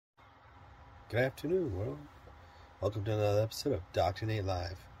Good afternoon, world. Welcome to another episode of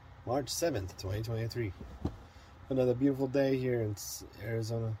DoctorNateLive, March 7th, 2023. Another beautiful day here in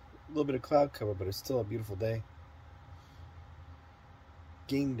Arizona. A little bit of cloud cover, but it's still a beautiful day.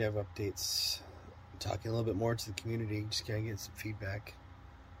 Game dev updates. Talking a little bit more to the community, just kind of get some feedback.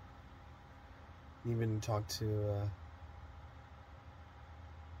 Even talked to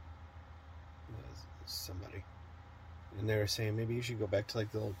somebody. And they were saying maybe you should go back to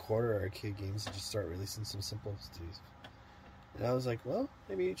like the old quarter arcade games and just start releasing some simple stuff. And I was like, well,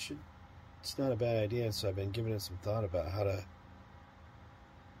 maybe it's not a bad idea. So I've been giving it some thought about how to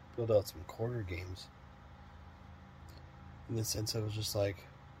build out some quarter games. In the sense, I was just like,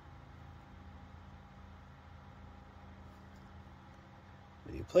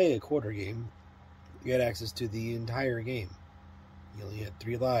 when you play a quarter game, you had access to the entire game. You only had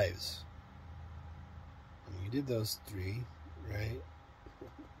 3 lives. You did those 3, right?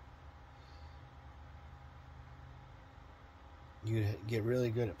 You'd get really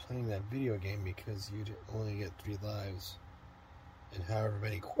good at playing that video game because you'd only get 3 lives. And however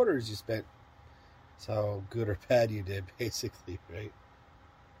many quarters you spent, that's how good or bad you did, basically, right?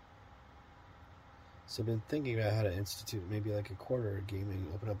 So I've been thinking about how to institute maybe like a quarter game and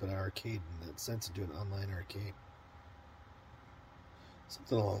open up an arcade in that sense and do an online arcade.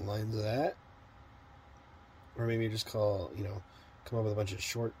 Something along the lines of that. Or maybe just come up with a bunch of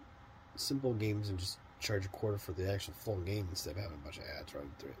short, simple games and just charge a quarter for the actual full game instead of having a bunch of ads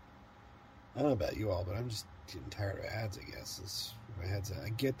running through it. I don't know about you all, but I'm just getting tired of ads, I guess. I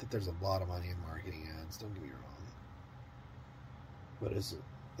get that there's a lot of money in marketing ads, don't get me wrong. But as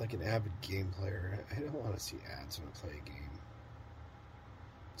like an avid game player, I don't want to see ads when I play a game.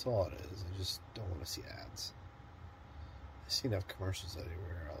 That's all it is. I just don't want to see ads. I see enough commercials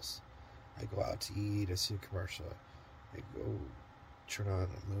everywhere else. I go out to eat, I see a commercial. I go turn on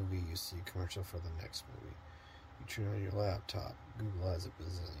a movie, you see a commercial for the next movie. You turn on your laptop, Google has a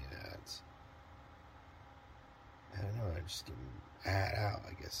bazillion ads. I don't know, I'm just getting ad out,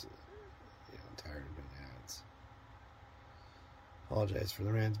 I guess. I'm tired of doing ads. Apologize for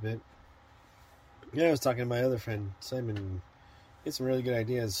the rants bit. Yeah, I was talking to my other friend, Simon. He had some really good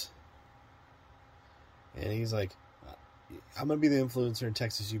ideas. And he's like, I'm going to be the influencer in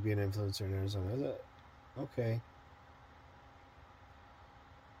Texas, you be an influencer in Arizona. I was like, okay.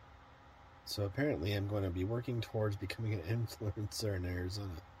 So apparently I'm going to be working towards becoming an influencer in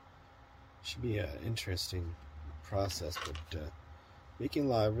Arizona. Should be an interesting process, but making a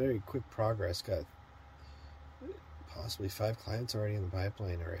lot of very quick progress. Got possibly 5 clients already in the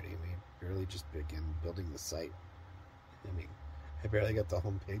pipeline already. We barely just began building the site. I barely got the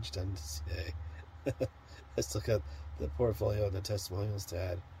homepage done today. I still got the portfolio and the testimonials to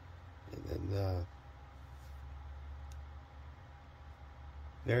add. And then,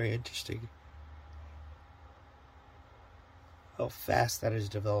 very interesting how fast that is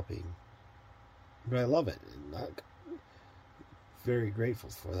developing. But I love it. I'm very grateful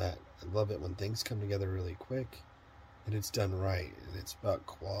for that. I love it when things come together really quick and it's done right and it's about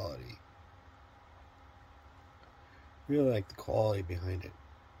quality. Really like the quality behind it.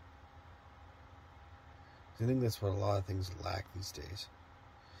 I think that's what a lot of things lack these days.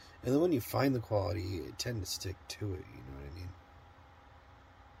 And then when you find the quality, you tend to stick to it, you know what I mean?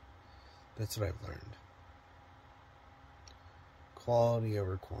 That's what I've learned. Quality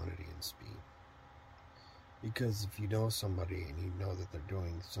over quantity and speed. Because if you know somebody and you know that they're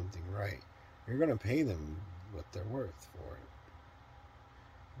doing something right, you're going to pay them what they're worth for it.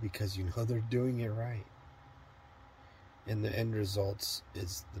 Because you know they're doing it right. And the end results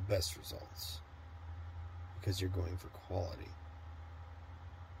is the best results. Because you're going for quality.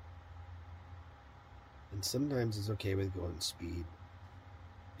 And sometimes it's okay with going speed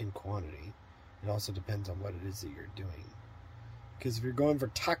and quantity. It also depends on what it is that you're doing. Because if you're going for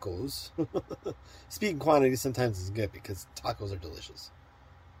tacos, speed and quantity sometimes is good because tacos are delicious.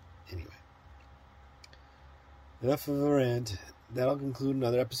 Anyway. Enough of a rant. That'll conclude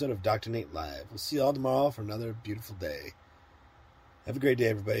another episode of Dr. Nate Live. We'll see you all tomorrow for another beautiful day. Have a great day,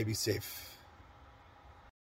 everybody. Be safe.